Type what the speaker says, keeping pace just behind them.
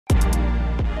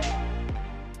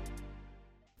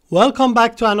Welcome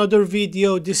back to another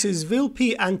video. This is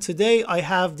Vilp and today I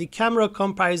have the camera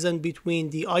comparison between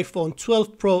the iPhone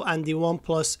 12 Pro and the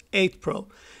OnePlus 8 Pro.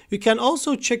 You can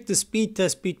also check the speed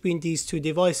test between these two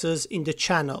devices in the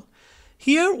channel.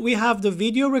 Here we have the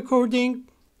video recording.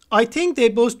 I think they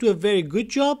both do a very good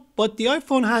job, but the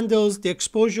iPhone handles the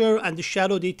exposure and the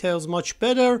shadow details much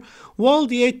better, while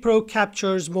the 8 Pro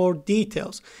captures more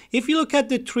details. If you look at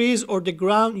the trees or the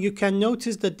ground, you can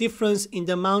notice the difference in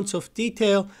the amounts of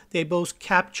detail they both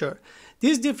capture.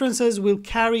 These differences will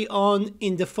carry on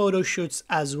in the photo shoots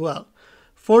as well.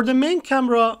 For the main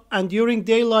camera and during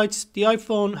daylights, the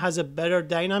iPhone has a better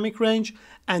dynamic range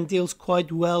and deals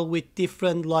quite well with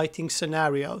different lighting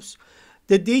scenarios.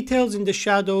 The details in the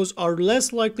shadows are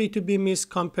less likely to be missed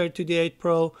compared to the 8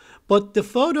 Pro, but the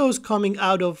photos coming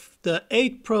out of the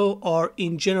 8 Pro are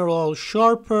in general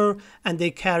sharper and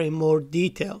they carry more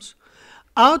details.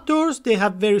 Outdoors, they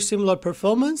have very similar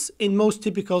performance in most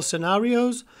typical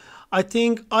scenarios. I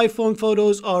think iPhone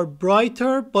photos are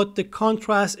brighter, but the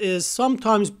contrast is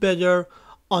sometimes better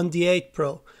on the 8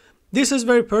 Pro. This is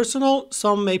very personal.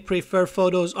 Some may prefer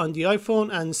photos on the iPhone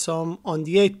and some on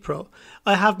the 8 Pro.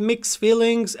 I have mixed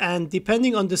feelings, and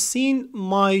depending on the scene,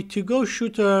 my to-go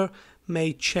shooter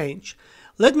may change.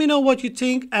 Let me know what you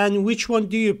think and which one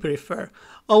do you prefer.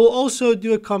 I will also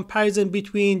do a comparison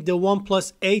between the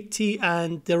OnePlus 8T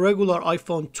and the regular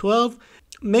iPhone 12.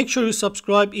 Make sure you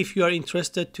subscribe if you are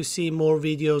interested to see more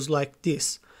videos like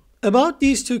this. About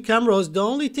these two cameras, the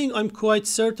only thing I'm quite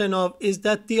certain of is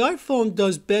that the iPhone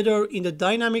does better in the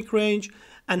dynamic range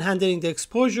and handling the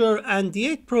exposure, and the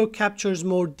 8 Pro captures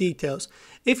more details.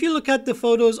 If you look at the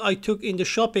photos I took in the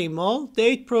shopping mall, the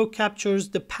 8 Pro captures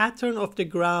the pattern of the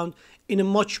ground in a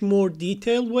much more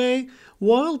detailed way,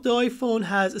 while the iPhone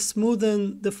has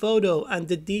smoothened the photo and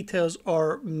the details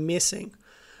are missing.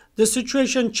 The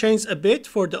situation changed a bit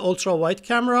for the ultra-wide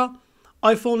camera.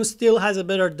 iPhone still has a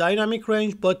better dynamic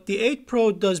range, but the 8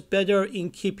 Pro does better in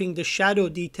keeping the shadow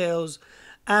details,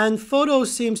 and photo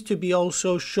seems to be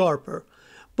also sharper.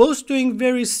 Both doing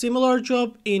very similar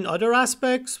job in other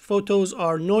aspects. Photos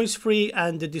are noise-free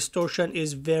and the distortion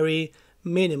is very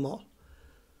minimal.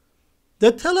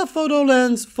 The telephoto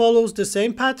lens follows the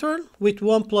same pattern, with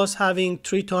OnePlus having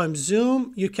 3x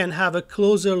zoom. You can have a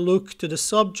closer look to the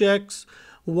subjects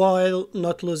while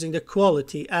not losing the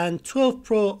quality, and 12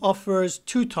 Pro offers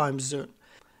 2x zoom.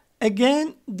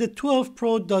 Again, the 12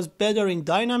 Pro does better in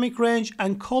dynamic range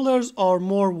and colors are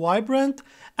more vibrant,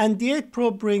 and the 8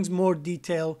 Pro brings more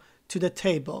detail to the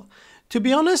table. To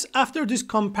be honest, after this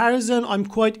comparison, I'm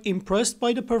quite impressed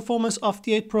by the performance of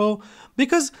the 8 Pro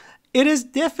because it is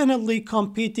definitely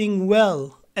competing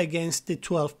well against the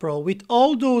 12 Pro with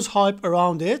all those hype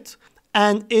around it,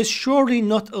 and is surely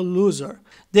not a loser.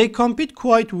 They compete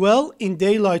quite well in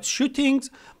daylight shootings,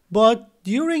 but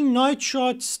during night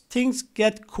shots things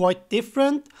get quite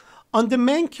different. On the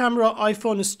main camera,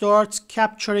 iPhone starts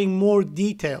capturing more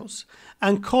details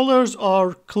and colors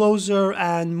are closer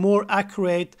and more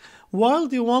accurate, while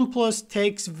the OnePlus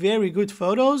takes very good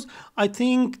photos. I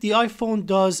think the iPhone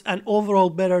does an overall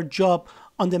better job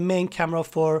on the main camera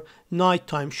for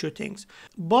nighttime shootings.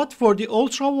 But for the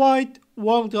ultra wide,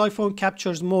 while the iPhone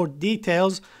captures more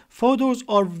details, photos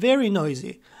are very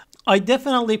noisy. I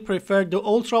definitely prefer the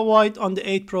ultra wide on the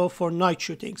 8 Pro for night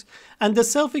shootings, and the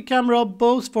selfie camera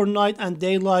both for night and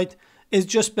daylight is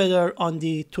just better on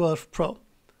the 12 Pro.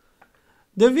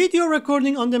 The video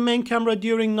recording on the main camera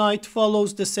during night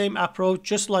follows the same approach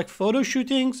just like photo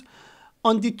shootings.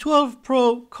 On the 12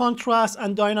 Pro, contrast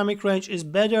and dynamic range is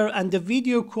better and the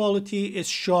video quality is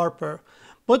sharper,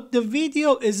 but the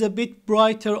video is a bit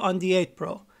brighter on the 8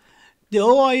 Pro. The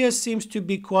OIS seems to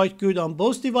be quite good on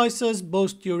both devices,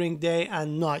 both during day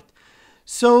and night.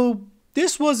 So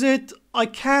this was it. I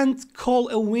can't call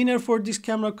a winner for this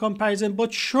camera comparison,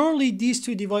 but surely these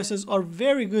two devices are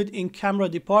very good in camera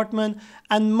department,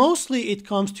 and mostly it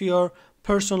comes to your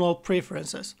personal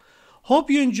preferences. Hope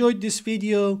you enjoyed this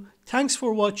video. Thanks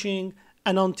for watching,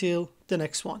 and until the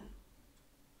next one.